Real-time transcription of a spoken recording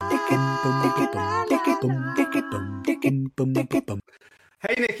Hey,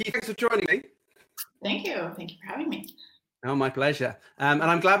 Nikki, thanks for joining me. Thank you. Thank you for having me. Oh, my pleasure. And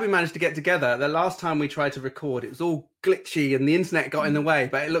I'm glad we managed to get together. The last time we tried to record, it was all glitchy and the internet got in the way,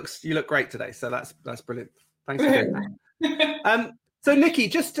 but you look great today. So that's brilliant. Thanks for doing that. So Nikki,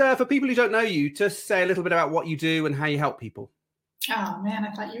 just for people who don't know you, just say a little bit about what you do and how you help people. Oh man,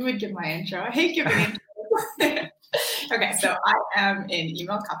 I thought you would give my intro. I hate giving intros. Okay, so I am an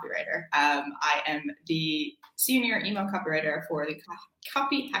email copywriter. I am the senior email copywriter for the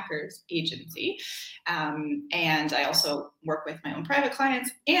Copy Hackers agency. And I also work with my own private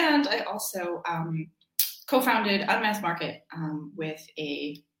clients. And I also co-founded Unmasked Market with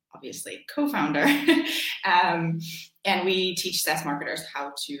a, obviously, co-founder. And we teach SaaS marketers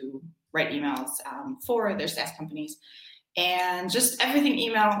how to write emails for their SaaS companies. And just everything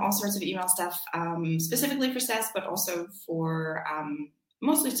email, all sorts of email stuff, specifically for SaaS, but also for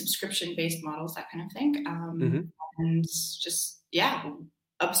mostly subscription-based models, that kind of thing. And just,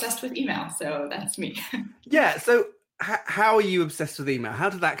 obsessed with email. So that's me. Yeah. So how are you obsessed with email? How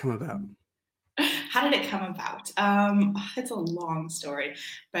did that come about? How did it come about? It's a long story,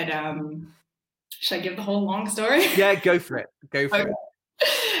 but should I give the whole long story? Yeah, go for it. Go for it.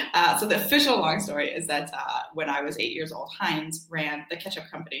 So the official long story is that when I was 8 years old, Heinz ran the ketchup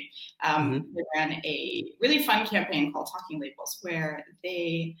company. They ran a really fun campaign called Talking Labels, where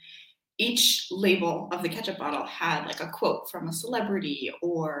each label of the ketchup bottle had like a quote from a celebrity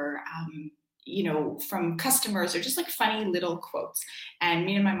or from customers, or just like funny little quotes. And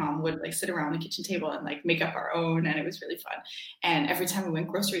me and my mom would like sit around the kitchen table and like make up our own, and it was really fun. And every time we went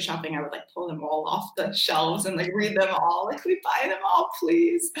grocery shopping, I would like pull them all off the shelves and like read them all, like, we buy them all,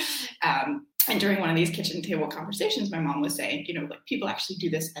 please. And during one of these kitchen table conversations, my mom was saying, like, people actually do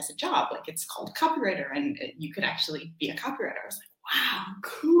this as a job. Like, it's called copywriter, and you could actually be a copywriter. I was like, wow,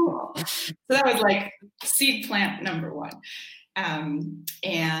 cool. So that was like seed plant number one.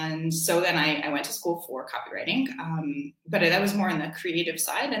 And so then I went to school for copywriting, but that was more on the creative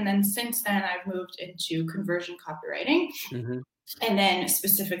side. And then since then, I've moved into conversion copywriting, and then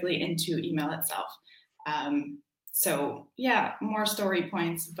specifically into email itself. So yeah, more story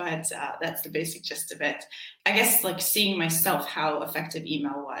points, but that's the basic gist of it. I guess like seeing myself how effective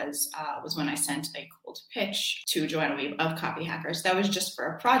email was when I sent a cold pitch to Joanna Weeb of Copy Hackers. That was just for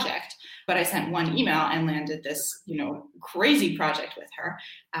a project, but I sent one email and landed this, crazy project with her.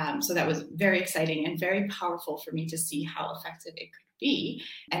 So that was very exciting and very powerful for me to see how effective it could be.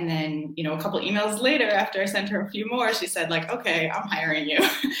 And then, a couple emails later, after I sent her a few more, she said like, okay, I'm hiring you.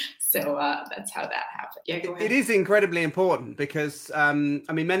 So that's how that happened. Yeah, go ahead. It is incredibly important because,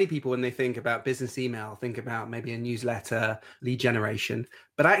 many people, when they think about business email, think about maybe a newsletter, lead generation,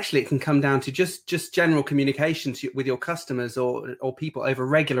 but actually it can come down to just general communication with your customers or people over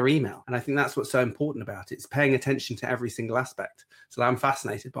regular email. And I think that's what's so important about it. It's paying attention to every single aspect. So I'm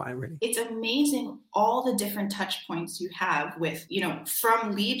fascinated by it, really. It's amazing all the different touch points you have with,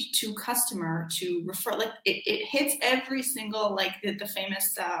 from lead to customer to refer, like it hits every single, like the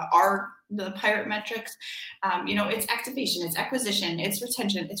famous the pirate metrics. It's activation, it's acquisition, it's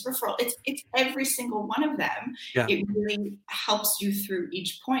retention, it's referral, it's every single one of them. Yeah. It really helps you through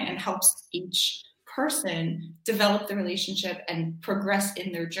each point and helps each person develop the relationship and progress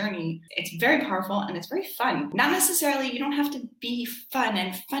in their journey. It's very powerful and it's very fun. Not necessarily, you don't have to be fun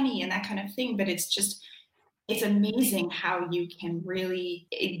and funny and that kind of thing, but it's amazing how you can really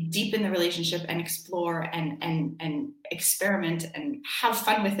deepen the relationship and explore and experiment and have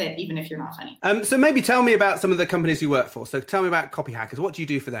fun with it, even if you're not funny. So maybe tell me about some of the companies you work for. So tell me about Copy Hackers. What do you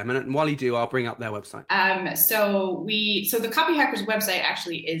do for them? And while you do, I'll bring up their website. So the Copy Hackers website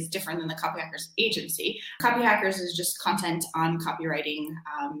actually is different than the Copy Hackers agency. Copy Hackers is just content on copywriting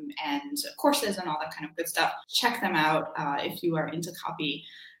and courses and all that kind of good stuff. Check them out if you are into copy.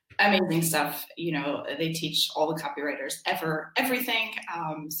 Amazing stuff. They teach all the copywriters everything.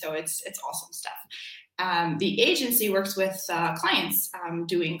 So it's awesome stuff. The agency works with clients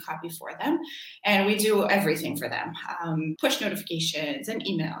doing copy for them, and we do everything for them. Push notifications and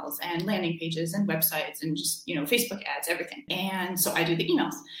emails and landing pages and websites and just, Facebook ads, everything. And so I do the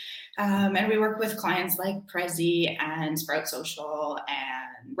emails. And we work with clients like Prezi and Sprout Social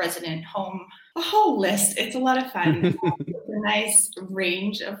and Resident Home, a whole list. It's a lot of fun. It's a nice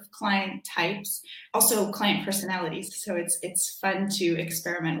range of client types, also client personalities. So it's fun to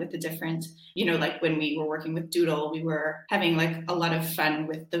experiment with the different, like when we were working with Doodle, we were having like a lot of fun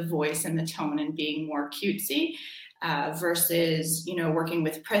with the voice and the tone and being more cutesy. versus, working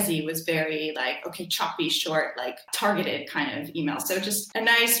with Prezi was very like, okay, choppy, short, like targeted kind of email. So just a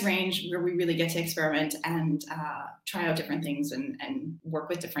nice range where we really get to experiment and try out different things and work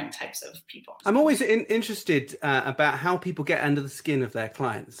with different types of people. I'm always interested about how people get under the skin of their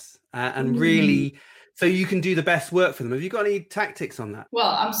clients and really, so you can do the best work for them. Have you got any tactics on that?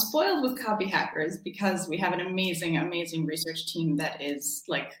 Well, I'm spoiled with Copy Hackers because we have an amazing, amazing research team that is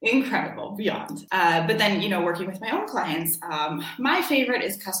like incredible beyond. But then, working with my own clients, my favorite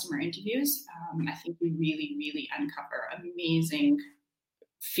is customer interviews. I think we really, really uncover amazing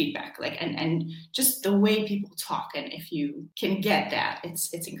feedback, and just the way people talk. And if you can get that,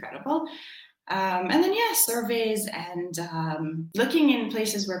 it's incredible. And then, surveys and looking in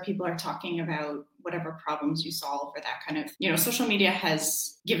places where people are talking about whatever problems you solve, or that kind of, social media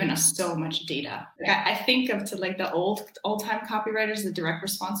has given us so much data. I think of to like the old time copywriters, the direct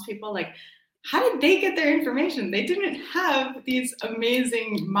response people, like, how did they get their information? They didn't have these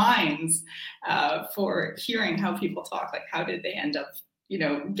amazing minds for hearing how people talk. Like, how did they end up,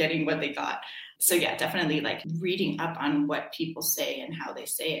 getting what they got? So yeah, definitely like reading up on what people say and how they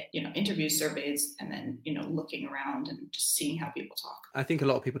say it, interviews, surveys, and then, looking around and just seeing how people talk. I think a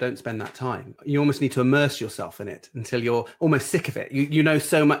lot of people don't spend that time. You almost need to immerse yourself in it until you're almost sick of it. You know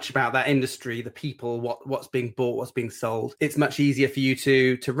so much about that industry, the people, what's being bought, what's being sold. It's much easier for you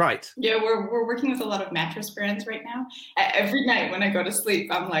to write. Yeah, we're working with a lot of mattress brands right now. Every night when I go to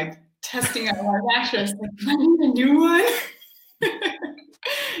sleep, I'm like testing out my mattress. Like, I need a new one.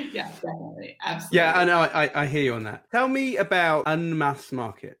 Yeah, definitely. Absolutely. Yeah, I know. I hear you on that. Tell me about Unmass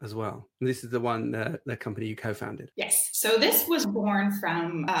Market as well. This is the one, the company you co-founded. Yes. So this was born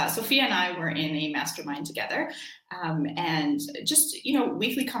from, Sophia and I were in a mastermind together. And just,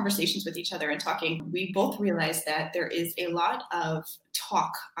 weekly conversations with each other and talking, we both realized that there is a lot of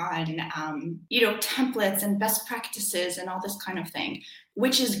talk on, templates and best practices and all this kind of thing,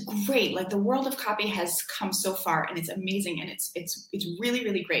 which is great. Like, the world of copy has come so far and it's amazing and it's really,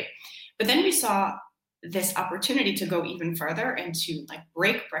 really great. But then we saw this opportunity to go even further and to like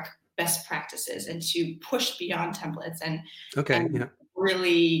break best practices and to push beyond templates and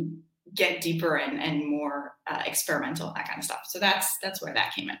really get deeper and more experimental and that kind of stuff. So that's where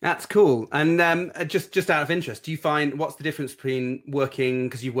that came in. That's cool. And just out of interest, do you find what's the difference between working,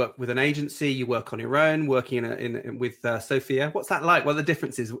 because you work with an agency, you work on your own, working with Sophia? What's that like? What are the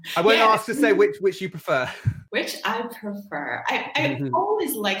differences? I won't ask to say which you prefer. Which I prefer. I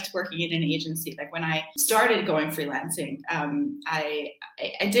always liked working in an agency. Like, when I started going freelancing, I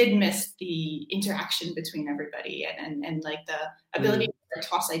did miss the interaction between everybody and like the ability to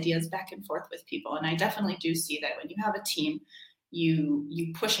toss ideas back and forth with people. And I definitely do see that when you have a team,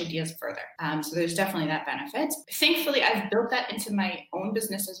 you push ideas further. So there's definitely that benefit. Thankfully, I've built that into my own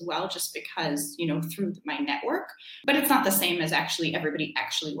business as well, just because, through my network, but it's not the same as everybody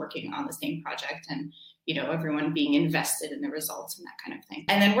actually working on the same project and, everyone being invested in the results and that kind of thing.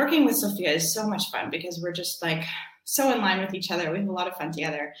 And then working with Sophia is so much fun because we're just like so in line with each other. We have a lot of fun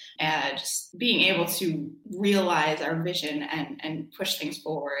together, and just being able to realize our vision and push things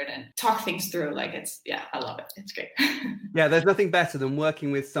forward and talk things through. Like, I love it. It's great. Yeah, there's nothing better than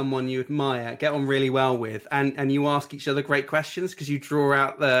working with someone you admire, get on really well with, and you ask each other great questions because you draw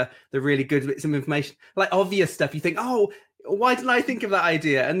out the really good bits of information, like obvious stuff. You think, oh, why didn't I think of that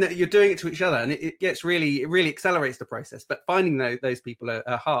idea? And you're doing it to each other, and it really accelerates the process. But finding those people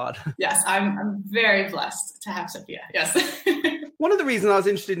are hard. Yes, I'm very blessed to have Sophia. Yes. One of the reasons I was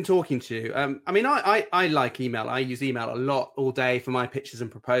interested in talking to you, I like email. I use email a lot all day for my pitches and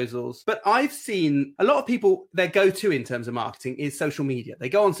proposals. But I've seen a lot of people, their go-to in terms of marketing is social media. They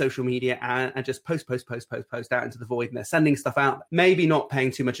go on social media and just post out into the void, and they're sending stuff out, maybe not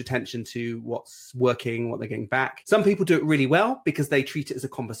paying too much attention to what's working, what they're getting back. Some people do it really well because they treat it as a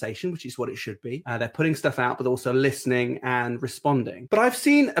conversation, which is what it should be. They're putting stuff out, but also listening and responding. But I've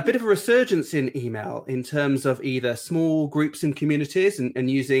seen a bit of a resurgence in email in terms of either small groups and communities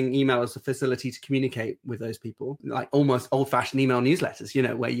and using email as a facility to communicate with those people, like almost old-fashioned email newsletters,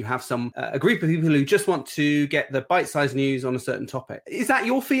 where you have a group of people who just want to get the bite-sized news on a certain topic. Is that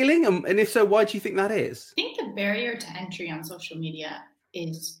your feeling? And if so, why do you think that is? I think the barrier to entry on social media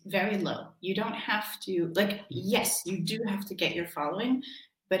is very low. You don't have to, yes, you do have to get your following,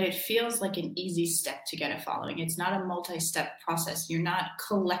 but it feels like an easy step to get a following. It's not a multi-step process. You're not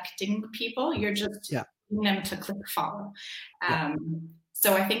collecting people. You're just them to click follow.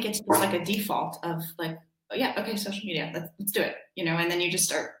 So I think it's just like a default of like, oh, yeah, okay, social media, let's do it, and then you just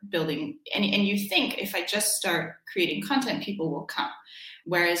start building, and you think if I just start creating content, people will come.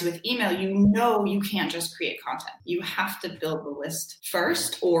 Whereas with email, you can't just create content. You have to build the list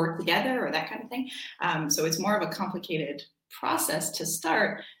first or together or that kind of thing. So it's more of a complicated process to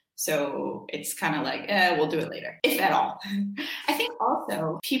start. So it's kind of like, we'll do it later, if at all. I think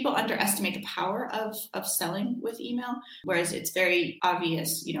also people underestimate the power of selling with email, whereas it's very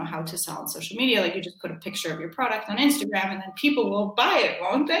obvious, how to sell on social media. Like you just put a picture of your product on Instagram and then people will buy it,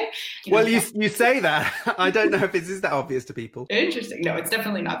 won't they? Well, you say that. I don't know if it is that obvious to people. Interesting. No, it's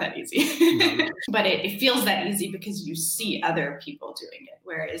definitely not that easy. No. But it feels that easy because you see other people doing it.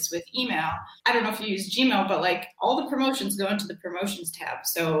 Whereas with email, I don't know if you use Gmail, but like all the promotions go into the promotions tab.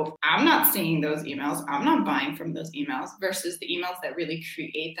 So I'm not seeing those emails. I'm not buying from those emails versus the emails that really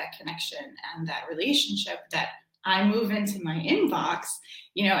create that connection and that relationship that I move into my inbox,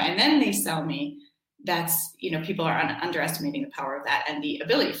 and then they sell me. That's, people are underestimating the power of that and the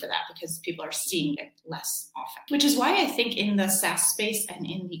ability for that because people are seeing it less often, which is why I think in the SaaS space and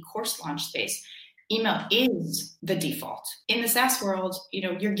in the course launch space, email is the default. In the SaaS world,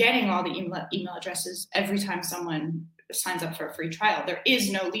 you're getting all the email addresses every time someone signs up for a free trial. There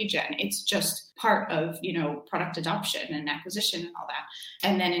is no lead gen. It's just part of, product adoption and acquisition and all that.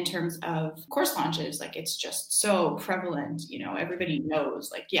 And then in terms of course launches, like it's just so prevalent, everybody knows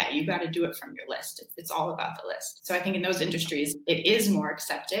like, yeah, you got to do it from your list. It's all about the list. So I think in those industries, it is more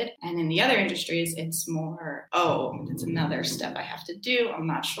accepted. And in the other industries, it's more, it's another step I have to do. I'm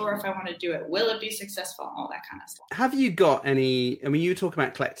not sure if I want to do it. Will it be successful? All that kind of stuff. Have you got any, you talk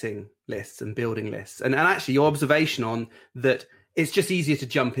about collecting lists and building lists and actually your observation on that it's just easier to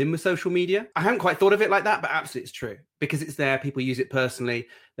jump in with social media. I haven't quite thought of it like that, but absolutely it's true because it's there. People use it personally.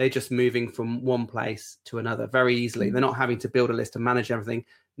 They're just moving from one place to another very easily. They're not having to build a list and manage everything,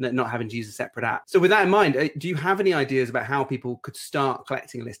 not having to use a separate app. So with that in mind, do you have any ideas about how people could start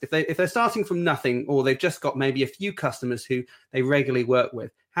collecting a list? If they're starting from nothing or they've just got maybe a few customers who they regularly work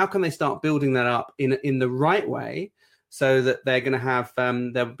with, how can they start building that up in the right way so that they're going to have,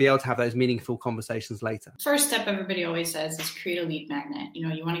 they'll be able to have those meaningful conversations later? First step everybody always says is create a lead magnet.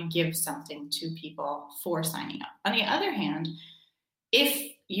 You want to give something to people for signing up. On the other hand,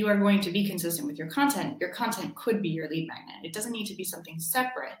 if you are going to be consistent with your content could be your lead magnet. It doesn't need to be something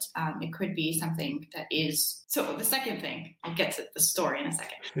separate. It could be something that is, so the second thing, I'll get to the story in a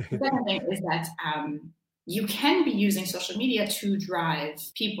second. The second thing is that you can be using social media to drive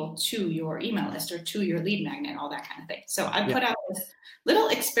people to your email list or to your lead magnet, all that kind of thing. So I put out this little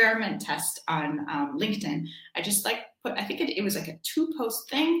experiment test on LinkedIn. I just I think it was like a 2-post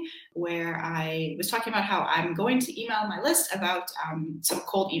thing where I was talking about how I'm going to email my list about some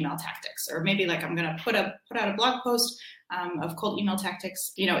cold email tactics, or maybe like I'm going to put out a blog post of cold email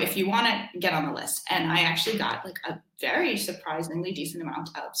tactics, if you want to get on the list. And I actually got like a very surprisingly decent amount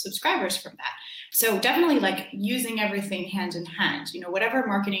of subscribers from that. So definitely like using everything hand in hand, whatever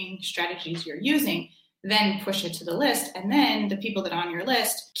marketing strategies you're using, then push it to the list. And then the people that are on your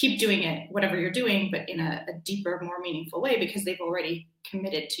list keep doing it, whatever you're doing, but in a deeper, more meaningful way because they've already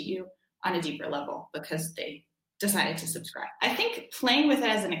committed to you on a deeper level because they decided to subscribe. I think playing with it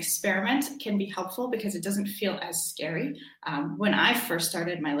as an experiment can be helpful because it doesn't feel as scary. When I first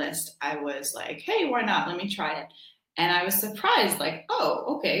started my list, I was like, hey, why not? Let me try it. And I was surprised, like,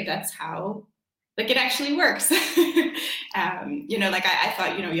 oh, okay, that's how, like, it actually works. I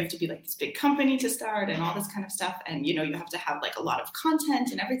thought, you have to be like this big company to start and all this kind of stuff. And, you have to have like a lot of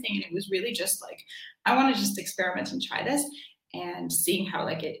content and everything. And it was really just like, I want to just experiment and try this. And seeing how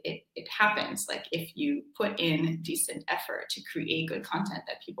like it happens, like if you put in decent effort to create good content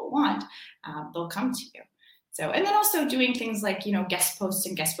that people want, they'll come to you. So, and then also doing things like, guest posts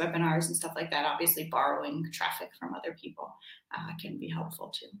and guest webinars and stuff like that, obviously borrowing traffic from other people can be helpful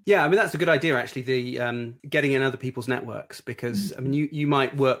too. Yeah, that's a good idea, actually, the getting in other people's networks, because you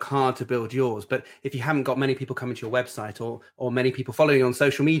might work hard to build yours, but if you haven't got many people coming to your website or many people following you on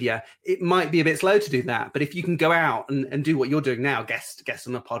social media, it might be a bit slow to do that. But if you can go out and do what you're doing now, guest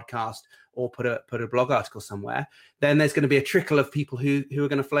on a podcast, or put a blog article somewhere, then there's going to be a trickle of people who are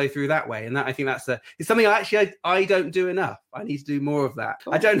going to flow through that way. And that, I think it's something I don't do enough. I need to do more of that.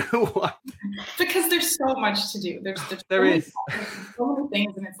 Cool. I don't know why. Because there's so much to do. There's so many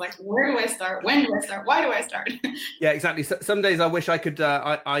things, and it's like, where do I start? When do I start? Why do I start? Yeah, exactly. So, some days I wish I could.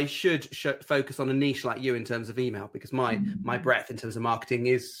 I should focus on a niche like you in terms of email, because my breadth in terms of marketing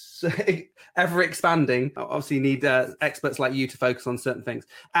is ever expanding. I obviously need experts like you to focus on certain things.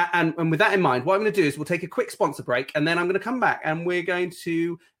 And with that in mind, what I'm going to do is we'll take a quick sponsor break, and then I'm going to come back and we're going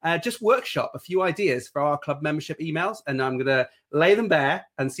to just workshop a few ideas for our club membership emails, and I'm going to lay them bare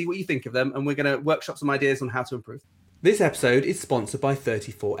and see what you think of them, and we're going to workshop some ideas on how to improve. This episode is sponsored by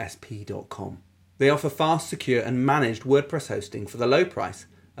 34sp.com. They offer fast, secure and managed WordPress hosting for the low price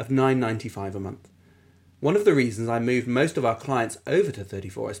of $9.95 a month. One of the reasons I moved most of our clients over to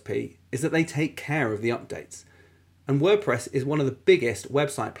 34SP is that they take care of the updates. And WordPress is one of the biggest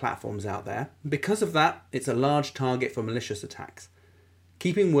website platforms out there. Because of that, it's a large target for malicious attacks.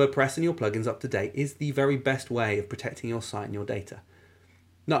 Keeping WordPress and your plugins up to date is the very best way of protecting your site and your data.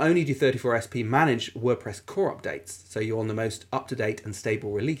 Not only do 34SP manage WordPress core updates, so you're on the most up-to-date and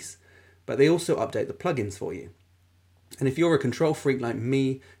stable release, but they also update the plugins for you. And if you're a control freak like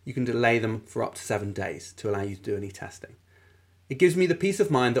me, you can delay them for up to 7 days to allow you to do any testing. It gives me the peace of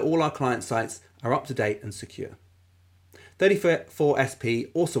mind that all our client sites are up to date and secure. 34SP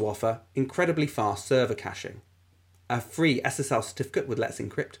also offer incredibly fast server caching, a free SSL certificate with Let's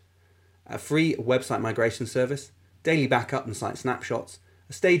Encrypt, a free website migration service, daily backup and site snapshots,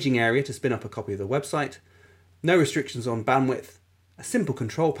 a staging area to spin up a copy of the website, no restrictions on bandwidth, a simple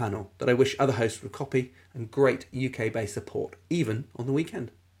control panel that I wish other hosts would copy, and great UK-based support, even on the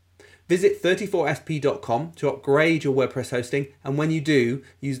weekend. Visit 34sp.com to upgrade your WordPress hosting, and when you do,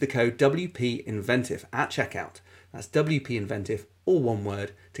 use the code WPInventive at checkout. That's WPInventive, all one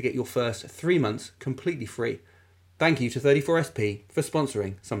word, to get your first 3 months completely free. Thank you to 34SP for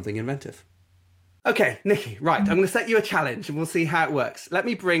sponsoring Something Inventive. Okay, Nikki, right, I'm going to set you a challenge and we'll see how it works. Let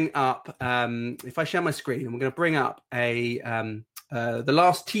me bring up, if I share my screen, I'm going to bring up the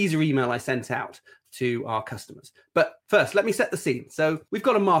last teaser email I sent out to our customers. But first, let me set the scene. So we've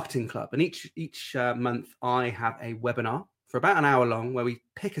got a marketing club, and each month I have a webinar for about an hour long where we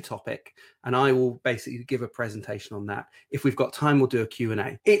pick a topic, and I will basically give a presentation on that. If we've got time, we'll do a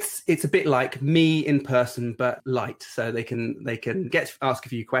Q&A. It's a bit like me in person, but light. So they can get to ask a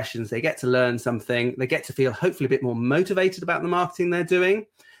few questions. They get to learn something. They get to feel hopefully a bit more motivated about the marketing they're doing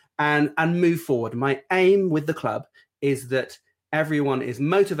and move forward. My aim with the club is that everyone is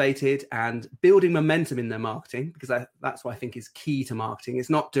motivated and building momentum in their marketing, because that's what I think is key to marketing. It's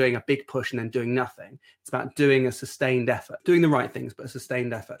not doing a big push and then doing nothing. It's about doing a sustained effort, doing the right things, but a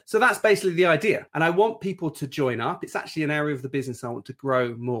sustained effort. So that's basically the idea. And I want people to join up. It's actually an area of the business I want to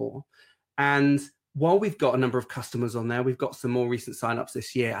grow more. And while we've got a number of customers on there, we've got some more recent signups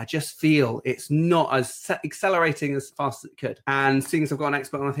this year, I just feel it's not as accelerating as fast as it could. And seeing as I've got an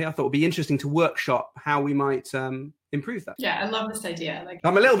expert on here, I thought it would be interesting to workshop how we might improve that. Yeah, I love this idea.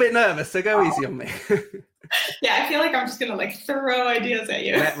 I'm a little bit nervous, so go easy on me. Yeah, I feel like I'm just gonna throw ideas at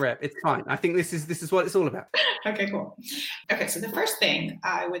you. Let rip. It's fine. I think this is what it's all about. Okay, cool. Okay, so the first thing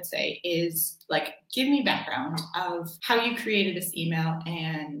I would say is give me background of how you created this email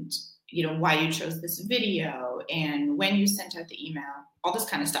and why you chose this video and when you sent out the email, all this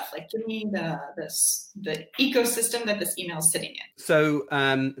kind of stuff. Give me the ecosystem that this email is sitting in. So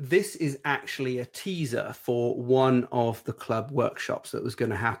this is actually a teaser for one of the club workshops that was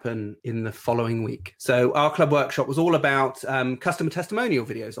going to happen in the following week. So our club workshop was all about customer testimonial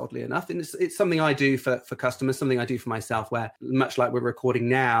videos, oddly enough. And it's something I do for customers, something I do for myself, where much like we're recording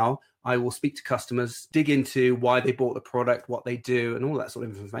now, I will speak to customers, dig into why they bought the product, what they do, and all that sort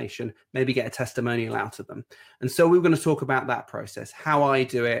of information, maybe get a testimonial out of them. And so we were going to talk about that process, how I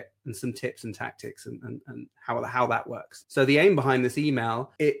do it, and some tips and tactics and how that works. So the aim behind this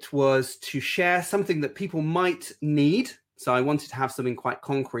email, it was to share something that people might need. So I wanted to have something quite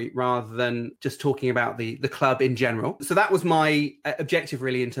concrete rather than just talking about the club in general. So that was my objective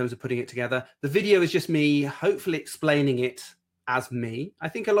really in terms of putting it together. The video is just me hopefully explaining it as me. I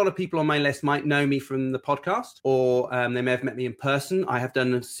think a lot of people on my list might know me from the podcast, or they may have met me in person. I have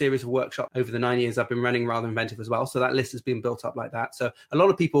done a series of workshops over the 9 years I've been running Rather Inventive as well. So that list has been built up like that. So a lot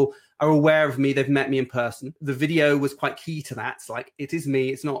of people are aware of me. They've met me in person. The video was quite key to that. It's it is me.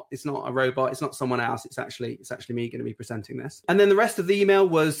 It's not a robot. It's not someone else. It's actually me going to be presenting this. And then the rest of the email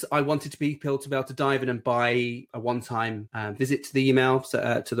was I wanted people to be able to dive in and buy a one-time visit to the email,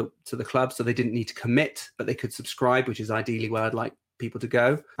 to the club, so they didn't need to commit, but they could subscribe, which is ideally where I'd like people to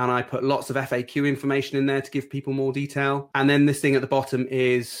go. And I put lots of FAQ information in there to give people more detail. And then this thing at the bottom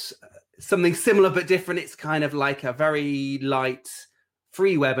is something similar but different. It's kind of like a very light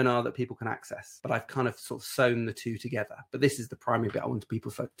free webinar that people can access. But I've kind of sort of sewn the two together. But this is the primary bit I want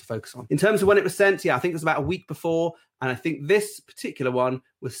people to focus on. In terms of when it was sent, I think it was about a week before. And I think this particular one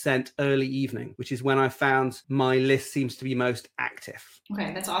was sent early evening, which is when I found my list seems to be most active.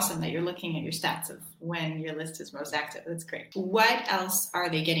 Okay, that's awesome that you're looking at your stats of when your list is most active. That's great. What else are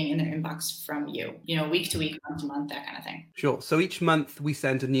they getting in their inbox from you? Week to week, month to month, that kind of thing. Sure. So each month we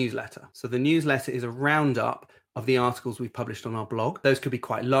send a newsletter. So the newsletter is a roundup of the articles we've published on our blog. Those could be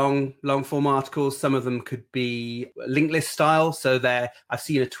quite long form articles. Some of them could be link list style. So I've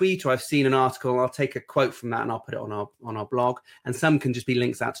seen a tweet or I've seen an article, I'll take a quote from that and I'll put it on our blog. And some can just be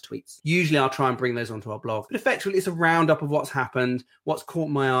links out to tweets. Usually I'll try and bring those onto our blog. But effectively it's a roundup of what's happened, what's caught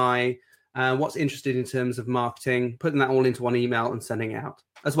my eye, what's interested in terms of marketing, putting that all into one email and sending it out,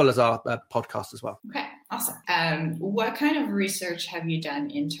 as well as our podcast as well. Okay, awesome. What kind of research have you done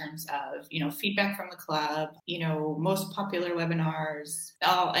in terms of, feedback from the club, most popular webinars,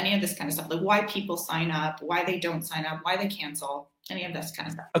 any of this kind of stuff, like why people sign up, why they don't sign up, why they cancel? Any of this kind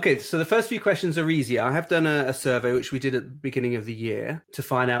of stuff. Okay, so the first few questions are easier. I have done a survey, which we did at the beginning of the year, to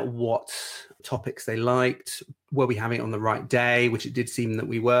find out what topics they liked. Were we having it on the right day, which it did seem that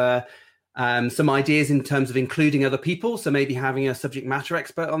we were. Some ideas in terms of including other people, so maybe having a subject matter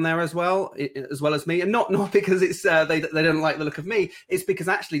expert on there as well as me, and not because it's they don't like the look of me. It's because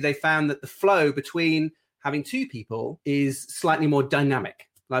actually they found that the flow between having two people is slightly more dynamic,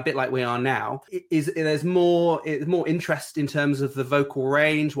 a bit like we are now. There's more interest in terms of the vocal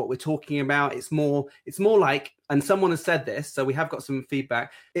range, what we're talking about. It's more like, and someone has said this, so we have got some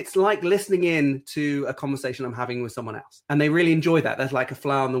feedback. It's like listening in to a conversation I'm having with someone else, and they really enjoy that. There's like a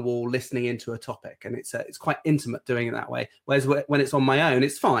fly on the wall listening into a topic, and it's quite intimate doing it that way. Whereas when it's on my own,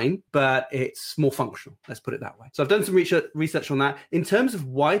 it's fine, but it's more functional. Let's put it that way. So I've done some research on that. In terms of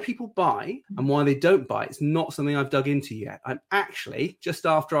why people buy and why they don't buy, it's not something I've dug into yet. I'm actually, just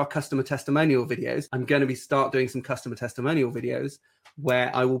after our customer testimonial videos, I'm going to start doing some customer testimonial videos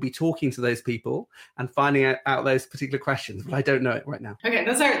where I will be talking to those people and finding out those particular questions, but I don't know it right now. Okay,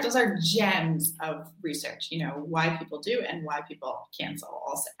 those are gems of research, why people do and why people cancel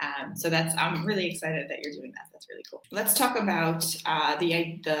also. So I'm really excited that you're doing that. That's really cool. Let's talk about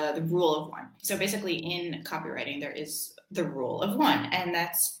the rule of one. So basically in copywriting, there is the rule of one, and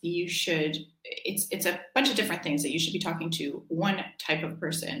that's it's a bunch of different things that you should be talking to one type of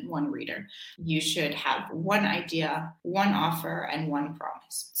person, one reader. You should have one idea, one offer, and one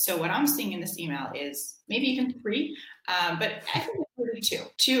promise. So what I'm seeing in this email is maybe even three, but I think it's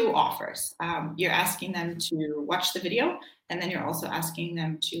two offers. You're asking them to watch the video, and then you're also asking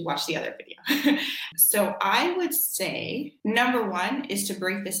them to watch the other video. So I would say number one is to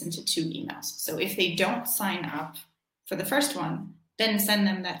break this into two emails. So if they don't sign up for the first one, then send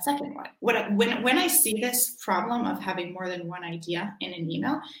them that second one. When I see this problem of having more than one idea in an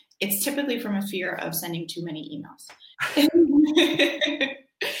email, it's typically from a fear of sending too many emails.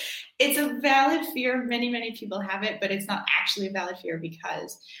 It's a valid fear. Many, many people have it, but it's not actually a valid fear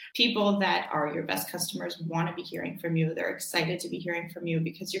because people that are your best customers want to be hearing from you. They're excited to be hearing from you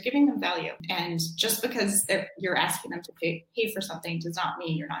because you're giving them value. And just because you're asking them to pay for something does not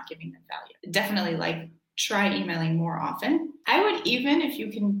mean you're not giving them value. Definitely try emailing more often. I would even, if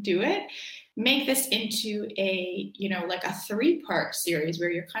you can do it, make this into a 3-part series where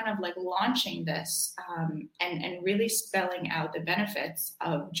you're kind of launching this and really spelling out the benefits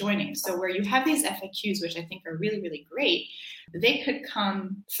of joining. So where you have these FAQs, which I think are really, really great, they could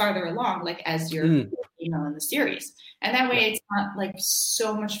come farther along, as your email in the series. And that way it's not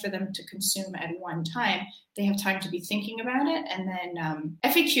so much for them to consume at one time. They have time to be thinking about it. And then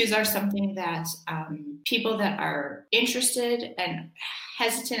FAQs are something that people that are interested and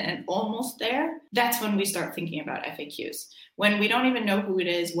hesitant and almost there, that's when we start thinking about FAQs. When we don't even know who it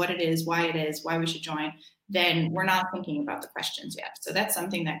is, why we should join, then we're not thinking about the questions yet. So that's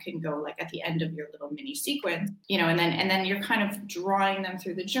something that can go at the end of your little mini sequence, and then you're kind of drawing them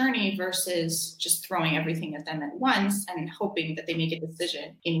through the journey versus just throwing everything at them at once and hoping that they make a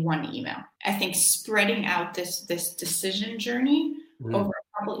decision in one email. I think spreading out this decision journey over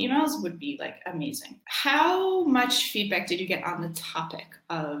a couple emails would be amazing. How much feedback did you get on the topic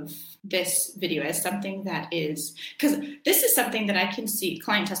of this video as something that is, because this is something that I can see,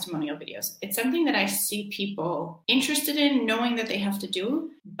 client testimonial videos. It's something that I see people interested in, knowing that they have to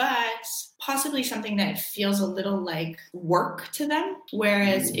do, but possibly something that feels a little like work to them.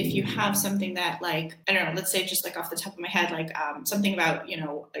 Whereas if you have something that I don't know, let's say just off the top of my head, something about,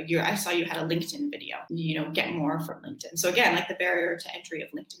 I saw you had a LinkedIn video, get more from LinkedIn. So again, the barrier to entry of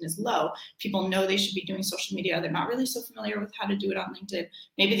LinkedIn is low. People know they should be doing social media. They're not really so familiar with how to do it on LinkedIn.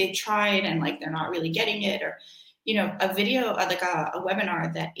 Maybe they tried and they're not really getting it, or a video, like a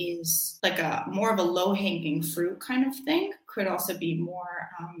webinar that is like a more of a low hanging fruit kind of thing could also be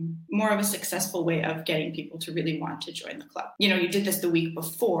more of a successful way of getting people to really want to join the club. You did this the week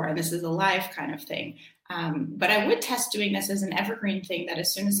before, and this is a live kind of thing. But I would test doing this as an evergreen thing, that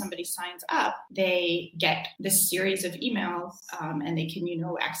as soon as somebody signs up, they get this series of emails, and they can,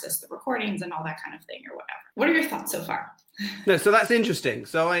 access the recordings and all that kind of thing or whatever. What are your thoughts so far? No, so that's interesting.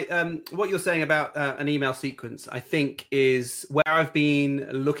 So what you're saying about an email sequence, I think, is where I've been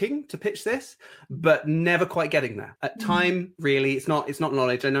looking to pitch this, but never quite getting there. At time, really, it's not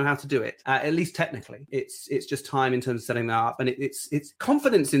knowledge. I know how to do it, at least technically. It's just time in terms of setting that up, and it's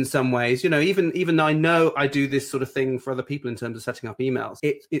confidence in some ways. Even though I know I do this sort of thing for other people in terms of setting up emails,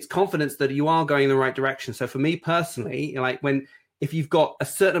 it's confidence that you are going in the right direction. So for me personally, if you've got a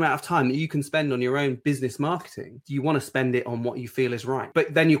certain amount of time that you can spend on your own business marketing, you want to spend it on what you feel is right.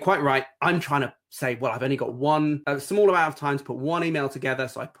 But then you're quite right. I'm trying to say, well, I've only got a small amount of time to put one email together.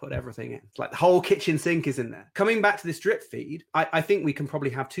 So I put everything in. It's like the whole kitchen sink is in there. Coming back to this drip feed, I think we can probably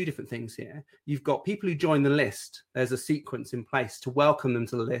have two different things here. You've got people who join the list. There's a sequence in place to welcome them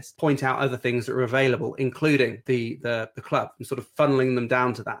to the list, point out other things that are available, including the club, and sort of funneling them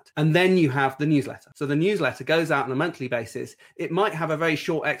down to that. And then you have the newsletter. So the newsletter goes out on a monthly basis. It might have a very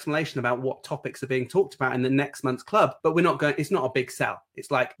short explanation about what topics are being talked about in the next month's club, but it's not a big sell.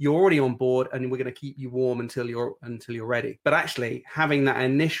 It's like you're already on board and we're going to keep you warm until you're ready. But actually having that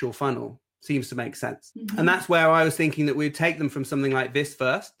initial funnel seems to make sense. Mm-hmm. And that's where I was thinking that we'd take them from something like this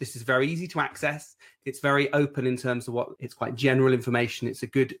first. This is very easy to access. It's very open in terms of it's quite general information. It's a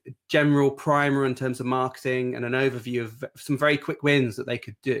good general primer in terms of marketing and an overview of some very quick wins that they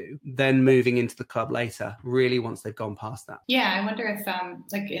could do. Then moving into the club later, really once they've gone past that. Yeah, I wonder if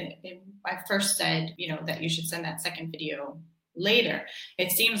I first said, that you should send that second video later. It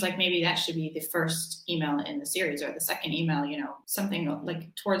seems like maybe that should be the first email in the series, or the second email, something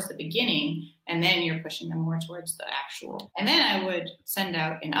like towards the beginning, and then you're pushing them more towards the actual. And then I would send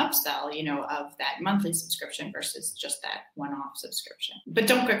out an upsell, of that monthly subscription versus just that one-off subscription. But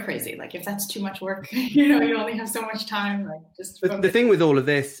don't go crazy. Like if that's too much work, you only have so much time. Like just the thing with all of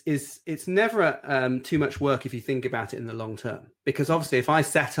this is it's never too much work if you think about it in the long term. Because obviously, if I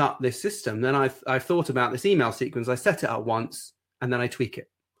set up this system, then I've thought about this email sequence. I set it up once and then I tweak it.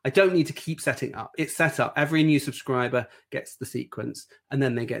 I don't need to keep setting up. It's set up. Every new subscriber gets the sequence and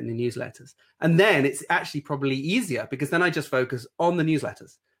then they get in the newsletters. And then it's actually probably easier because then I just focus on the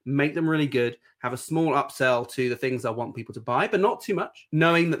newsletters, make them really good, have a small upsell to the things I want people to buy, but not too much,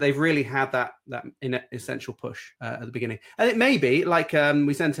 knowing that they've really had that essential push at the beginning. And it may be like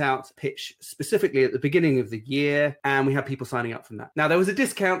we sent out pitch specifically at the beginning of the year, and we had people signing up from that. Now, there was a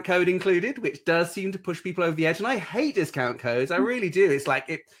discount code included, which does seem to push people over the edge. And I hate discount codes. I really do. It's like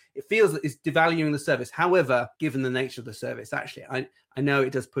it feels that it's devaluing the service. However, given the nature of the service, actually, I know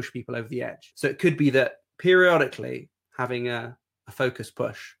it does push people over the edge. So it could be that periodically having a focus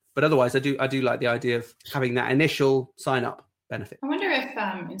push, but otherwise I do like the idea of having that initial sign up benefit. I wonder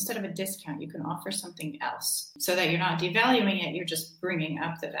if instead of a discount you can offer something else so that you're not devaluing it, you're just bringing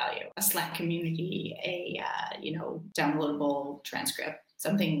up the value. A Slack community, a downloadable transcript,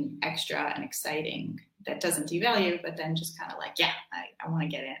 something extra and exciting that doesn't devalue, but then just kind of like, I want to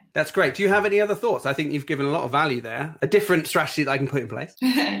get in. That's great. Do you have any other thoughts? I think you've given a lot of value there. A different strategy that I can put in place.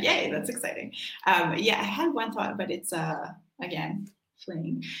 Yay, that's exciting. I had one thought, but it's again,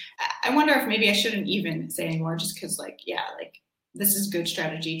 fleeing. I wonder if maybe I shouldn't even say anymore, just because this is good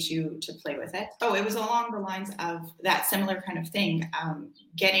strategy to play with it. Oh, it was along the lines of that similar kind of thing,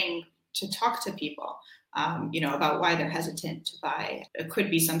 getting to talk to people, about why they're hesitant to buy. It could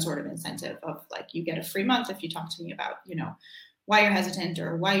be some sort of incentive of like, you get a free month if you talk to me about, why you're hesitant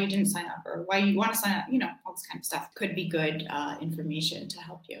or why you didn't sign up or why you want to sign up, all this kind of stuff could be good information to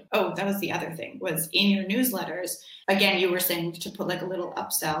help you. Oh, that was the other thing, was in your newsletters. Again, you were saying to put like a little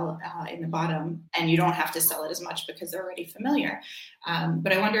upsell in the bottom, and you don't have to sell it as much because they're already familiar.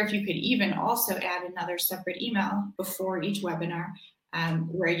 But I wonder if you could even also add another separate email before each webinar,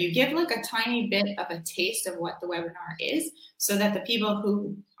 where you give like a tiny bit of a taste of what the webinar is, so that the people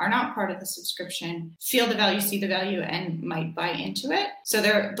who are not part of the subscription feel the value, see the value, and might buy into it. So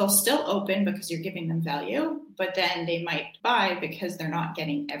they'll still open because you're giving them value, but then they might buy because they're not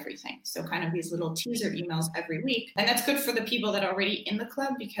getting everything. So kind of these little teaser emails every week. And that's good for the people that are already in the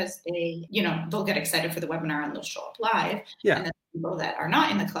club because they'll get excited for the webinar and they'll show up live. Yeah. And then people that are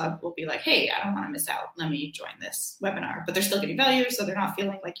not in the club will be like, hey, I don't want to miss out. Let me join this webinar. But they're still getting value, so they're not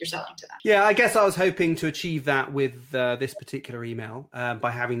feeling like you're selling to them. Yeah, I guess I was hoping to achieve that with this particular email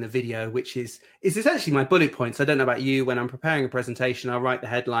by having having the video, which is essentially my bullet points. I don't know about you. When I'm preparing a presentation, I'll write the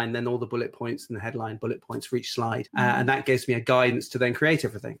headline, then all the bullet points, and the headline bullet points for each slide. And that gives me a guidance to then create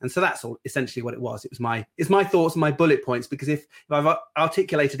everything. And so that's all essentially what it was. It's my thoughts and my bullet points, because if I've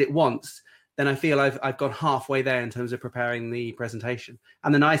articulated it once, then I feel I've gone halfway there in terms of preparing the presentation.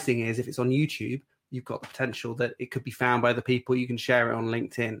 And the nice thing is, if it's on YouTube, you've got the potential that it could be found by the people. You can share it on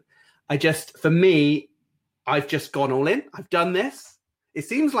LinkedIn. For me, I've just gone all in. I've done this. It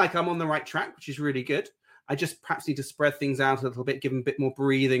seems like I'm on the right track, which is really good. I just perhaps need to spread things out a little bit, give them a bit more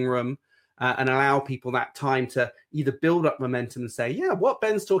breathing room, and allow people that time to either build up momentum and say, yeah, what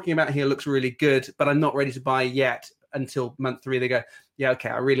Ben's talking about here looks really good, but I'm not ready to buy yet, until month 3, they go, yeah, okay,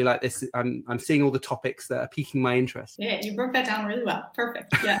 I really like this. I'm seeing all the topics that are piquing my interest. Yeah, you broke that down really well.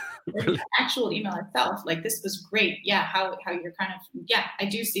 Perfect. Yeah. The actual email itself, like, this was great. Yeah, how you're kind of, yeah, I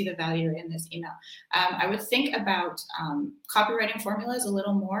do see the value in this email. I would think about copywriting formulas a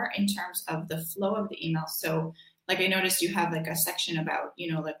little more in terms of the flow of the email. So, like, I noticed you have like a section about,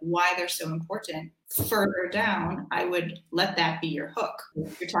 like why they're so important. Further down, I would let that be your hook.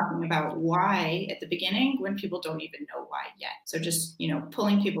 You're talking about why at the beginning when people don't even know why yet. So just,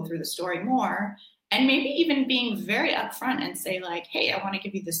 pulling people through the story more, and maybe even being very upfront and say like, hey, I want to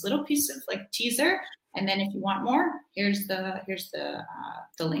give you this little piece of like teaser. And then if you want more, here's the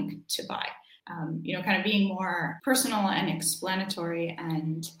link to buy. Kind of being more personal and explanatory,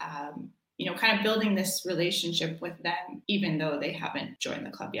 and kind of building this relationship with them, even though they haven't joined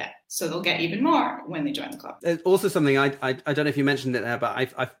the club yet. So they'll get even more when they join the club. There's also something I don't know if you mentioned it there,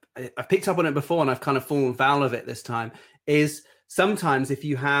 but I've picked up on it before, and I've kind of fallen foul of it this time, is sometimes if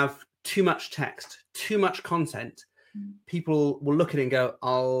you have too much text, too much content, people will look at it and go,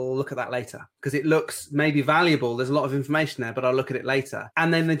 I'll look at that later, because it looks maybe valuable. There's a lot of information there, but I'll look at it later.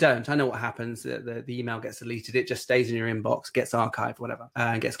 And then they don't. I know what happens. The email gets deleted. It just stays in your inbox, gets archived, whatever,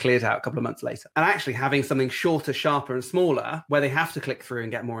 and gets cleared out a couple of months later. And actually having something shorter, sharper, and smaller, where they have to click through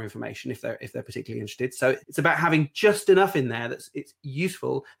and get more information if they're particularly interested. So it's about having just enough in there that's it's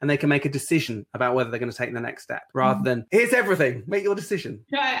useful, and they can make a decision about whether they're going to take the next step, rather than here's everything, make your decision.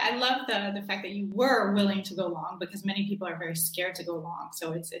 No, I love the fact that you were willing to go long, because many people are very scared to go long.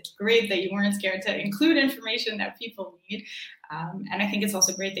 So it's great that you weren't scared to include information that people need. And I think it's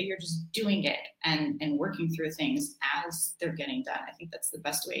also great that you're just doing it and working through things as they're getting done. I think that's the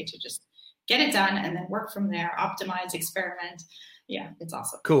best way to just get it done and then work from there, optimize, experiment. Yeah, it's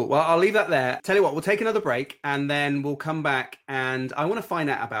awesome. Cool. Well, I'll leave that there. Tell you what, we'll take another break, and then we'll come back, and I want to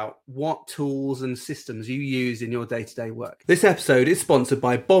find out about what tools and systems you use in your day-to-day work. This episode is sponsored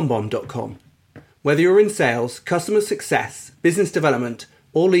by BombBomb.com. Whether you're in sales, customer success, business development,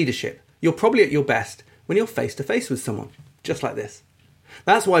 or leadership, you're probably at your best when you're face-to-face with someone, just like this.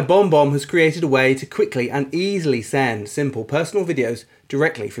 That's why BombBomb has created a way to quickly and easily send simple personal videos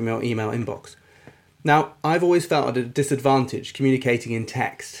directly from your email inbox. Now, I've always felt at a disadvantage communicating in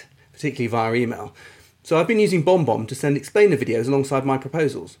text, particularly via email, so I've been using BombBomb to send explainer videos alongside my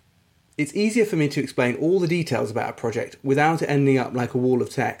proposals. It's easier for me to explain all the details about a project without it ending up like a wall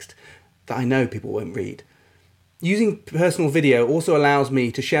of text that I know people won't read. Using personal video also allows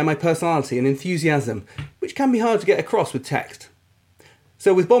me to share my personality and enthusiasm, which can be hard to get across with text.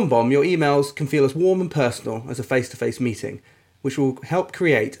 So with BombBomb, your emails can feel as warm and personal as a face-to-face meeting, which will help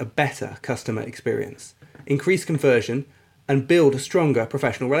create a better customer experience, increase conversion, and build stronger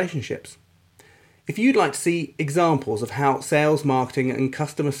professional relationships. If you'd like to see examples of how sales, marketing, and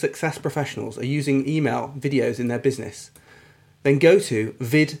customer success professionals are using email videos in their business, then go to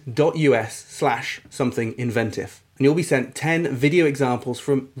vid.us/somethinginventive, and you'll be sent 10 video examples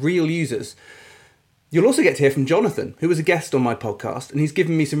from real users. You'll also get to hear from Jonathan, who was a guest on my podcast, and he's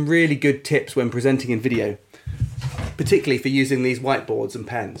given me some really good tips when presenting in video, particularly for using these whiteboards and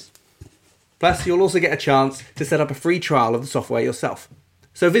pens. Plus, you'll also get a chance to set up a free trial of the software yourself.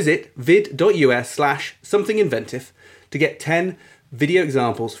 So visit vid.us/somethinginventive to get 10 video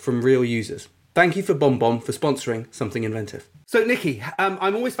examples from real users. Thank you for BombBomb for sponsoring Something Inventive. So, Nikki,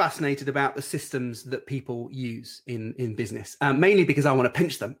 I'm always fascinated about the systems that people use in business, mainly because I want to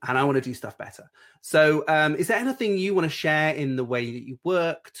pinch them and I want to do stuff better. So is there anything you want to share in the way that you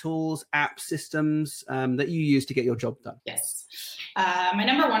work, tools, apps, systems that you use to get your job done? Yes. My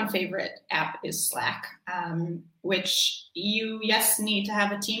number one favorite app is Slack, which you, need to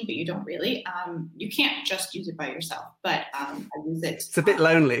have a team, but you don't really. You can't just use it by yourself, but I use it. It's a bit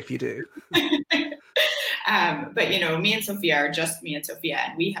lonely if you do. But, me and Sophia are just me and Sophia,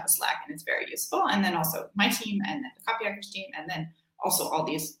 and we have a Slack, and it's very useful. And then also my team, and then the Copyhackers team, and then also all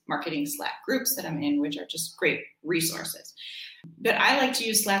these marketing Slack groups that I'm in, which are just great resources. But I like to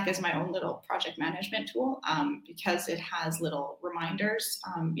use Slack as my own little project management tool because it has little reminders.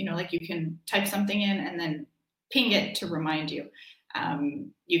 Like you can type something in and then ping it to remind you.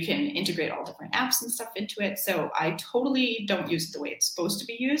 You can integrate all different apps and stuff into it. So I totally don't use it the way it's supposed to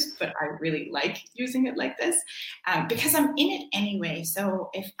be used, but I really like using it like this because I'm in it anyway. So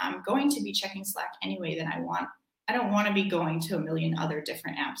if I'm going to be checking Slack anyway, then I don't want to be going to a million other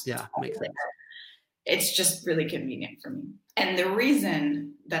different apps. Yeah, makes sense. It's just really convenient for me. And the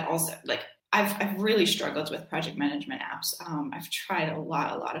reason that also, like, I've really struggled with project management apps. I've tried a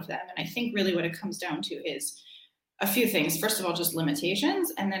lot of them. And I think really what it comes down to is a few things. First of all, just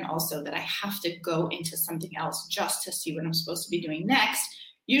limitations. And then also that I have to go into something else just to see what I'm supposed to be doing next.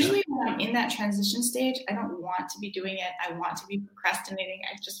 Usually when I'm in that transition stage, I don't want to be doing it. I want to be procrastinating.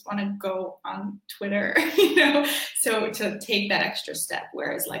 I just want to go on Twitter, so to take that extra step.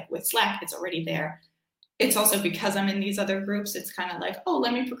 Whereas like with Slack, it's already there. It's also because I'm in these other groups, it's kind of like, oh,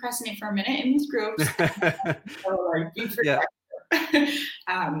 let me procrastinate for a minute in these groups.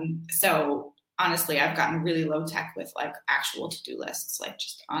 So honestly, I've gotten really low tech with like actual to-do lists, like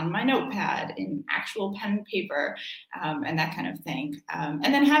just on my notepad in actual pen and paper, and that kind of thing. And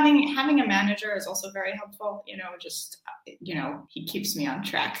then having a manager is also very helpful, he keeps me on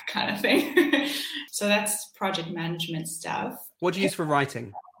track kind of thing. So that's project management stuff. What do you use for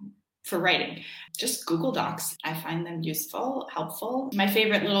writing? For writing, just Google Docs. I find them useful, helpful. My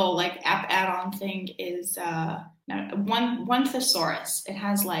favorite little like app add-on thing is One Thesaurus. It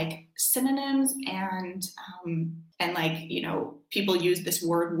has like synonyms and like, people use this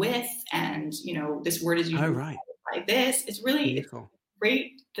word with, and this word is usually like this. It's really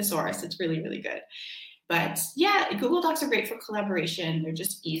great thesaurus. It's really, really good. But yeah, Google Docs are great for collaboration. They're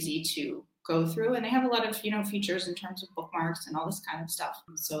just easy to go through, and they have a lot of features in terms of bookmarks and all this kind of stuff,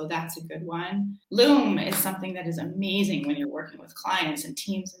 so that's a good one. Loom is something that is amazing when you're working with clients and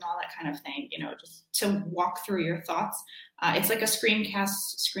teams and all that kind of thing, just to walk through your thoughts. It's like a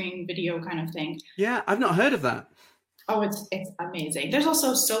screen video kind of thing. Yeah, I've not heard of that. Oh, it's amazing. There's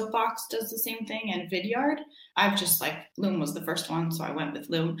also Soapbox does the same thing, and Vidyard. I've just Loom was the first one, so I went with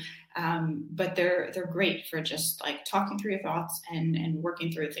Loom. But they're great for just like talking through your thoughts and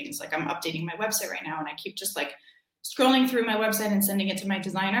working through things. Like I'm updating my website right now, and I keep just like scrolling through my website and sending it to my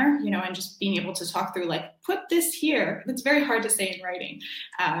designer, and just being able to talk through like, put this here. It's very hard to say in writing,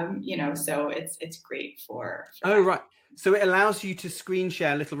 so it's great for oh, right. So it allows you to screen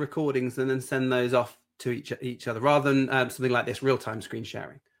share little recordings and then send those off to each other rather than something like this real-time screen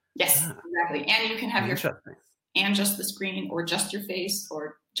sharing. Yes, exactly. And you can have your and just the screen, or just your face,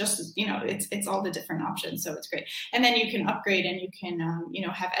 or just it's all the different options. So it's great. And then you can upgrade, and you can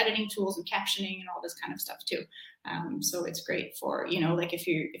have editing tools and captioning and all this kind of stuff too. So it's great for like if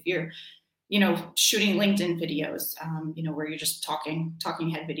you're shooting LinkedIn videos, where you're just talking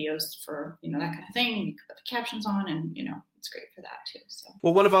head videos for that kind of thing. You can put the captions on, and it's great for that too. So,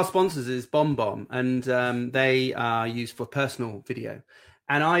 well, one of our sponsors is BombBomb, and they are used for personal video,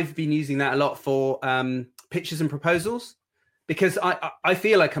 and I've been using that a lot for pitches and proposals, because I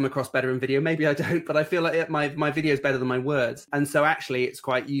feel I come across better in video. Maybe I don't, but I feel like my video is better than my words, and so actually it's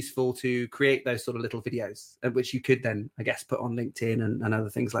quite useful to create those sort of little videos, which you could then, I guess, put on LinkedIn and other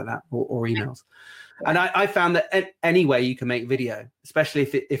things like that, or emails. And I found that any way you can make video, especially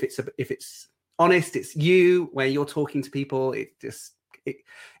if it's honest, it's you, where you're talking to people,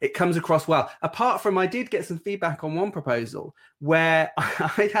 it comes across well. Apart from, I did get some feedback on one proposal where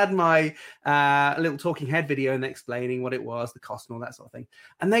I had my little talking head video and explaining what it was, the cost and all that sort of thing,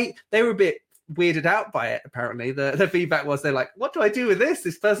 and they were a bit weirded out by it. Apparently the feedback was, they're like, what do I do with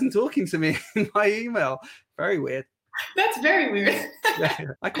this person talking to me in my email? Very weird. That's very weird. Yeah,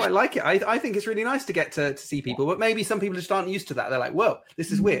 I quite like it. I think it's really nice to get to see people, but maybe some people just aren't used to that. They're like, whoa,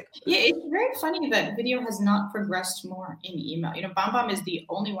 this is weird. Yeah, it's very funny that video has not progressed more in email. BombBomb is the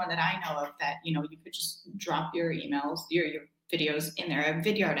only one that I know of that, you could just drop your emails, your videos in there.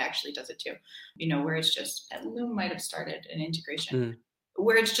 Vidyard actually does it too, where it's just, Loom might have started an integration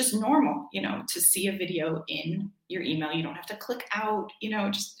where it's just normal, to see a video in your email. You don't have to click out,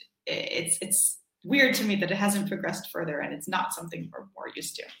 just it's weird to me that it hasn't progressed further, and it's not something we're more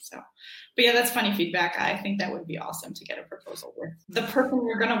used to. So, but yeah, that's funny feedback. I think that would be awesome to get a proposal with the person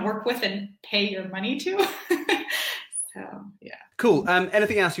you're going to work with and pay your money to. So yeah. Cool.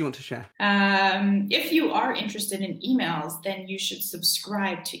 Anything else you want to share? If you are interested in emails, then you should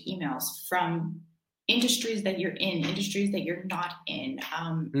subscribe to emails from industries that you're in, industries that you're not in.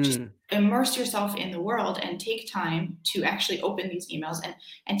 Just immerse yourself in the world and take time to actually open these emails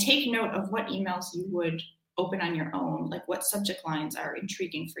and take note of what emails you would open on your own? Like, what subject lines are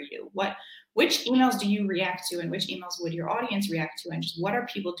intriguing for you? Which emails do you react to, and which emails would your audience react to? And just what are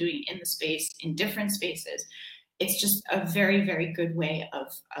people doing in the space, in different spaces? It's just a very, very good way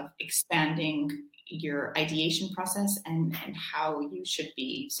of expanding your ideation process and how you should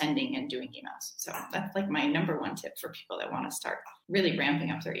be sending and doing emails. So that's like my number one tip for people that want to start really ramping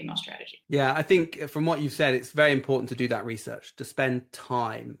up their email strategy. Yeah, I think from what you've said, it's very important to do that research, to spend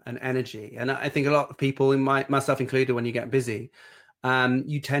time and energy. And I think a lot of people, myself included, when you get busy,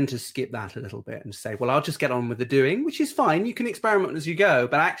 you tend to skip that a little bit and say, well, I'll just get on with the doing, which is fine. You can experiment as you go,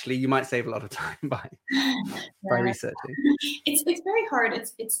 but actually you might save a lot of time by researching. It's very hard.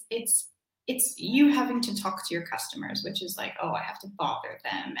 It's you having to talk to your customers, which is like, oh, I have to bother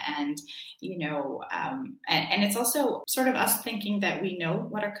them. And, and it's also sort of us thinking that we know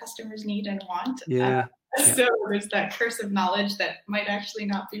what our customers need and want. Yeah. So there's that curse of knowledge that might actually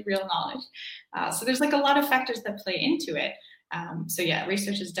not be real knowledge. So there's like a lot of factors that play into it. So yeah,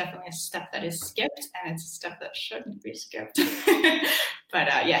 research is definitely a step that is skipped, and it's a step that shouldn't be skipped. But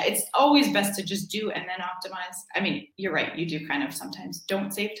yeah, it's always best to just do and then optimize. I mean, you're right. You do kind of sometimes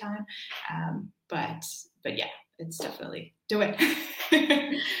don't save time. But yeah, it's definitely do it.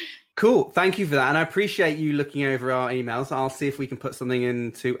 Cool. Thank you for that. And I appreciate you looking over our emails. I'll see if we can put something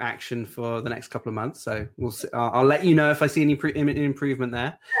into action for the next couple of months. So we'll see. I'll let you know if I see any improvement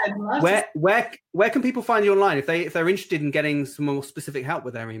there. Where can people find you online if they're interested in getting some more specific help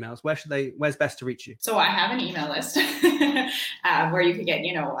with their emails? Where's best to reach you? So I have an email list where you can get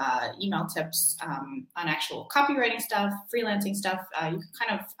email tips on actual copywriting stuff, freelancing stuff. You can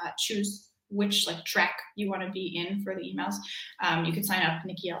kind of choose which track you want to be in for the emails. You can sign up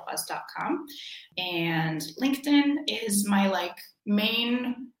nikkielbaz.com, and LinkedIn is my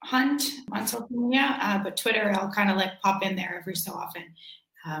main hunt on social media, but Twitter I'll kind of pop in there every so often.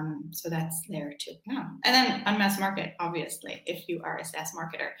 So that's there too. Yeah. And then on Mass Market, obviously, if you are a SaaS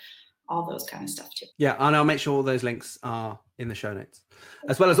marketer, all those kind of stuff too. Yeah, and I'll make sure all those links are in the show notes,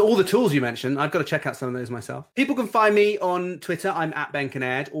 as well as all the tools you mentioned. I've got to check out some of those myself. People can find me on Twitter. I'm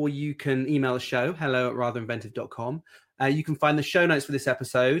 @BenKinnaird, or you can email the show, hello@ratherinventive.com. You can find the show notes for this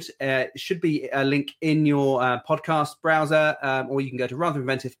episode. It should be a link in your podcast browser, or you can go to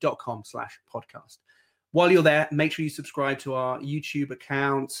ratherinventive.com/podcast. While you're there, make sure you subscribe to our YouTube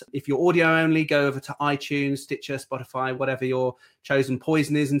account. If you're audio only, go over to iTunes, Stitcher, Spotify, whatever your chosen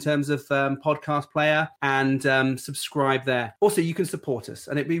poison is in terms of podcast player, and subscribe there. Also, you can support us,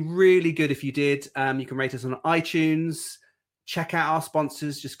 and it'd be really good if you did. You can rate us on iTunes. Check out our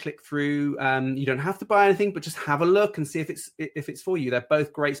sponsors. Just click through. You don't have to buy anything, but just have a look and see if it's for you. They're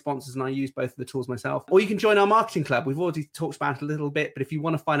both great sponsors, and I use both of the tools myself. Or you can join our marketing club. We've already talked about it a little bit, but if you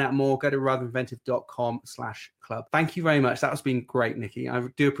want to find out more, go to ratherinventive.com/club. Thank you very much. That has been great, Nikki. I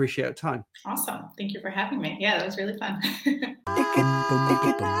do appreciate your time. Awesome. Thank you for having me. Yeah, that was really fun.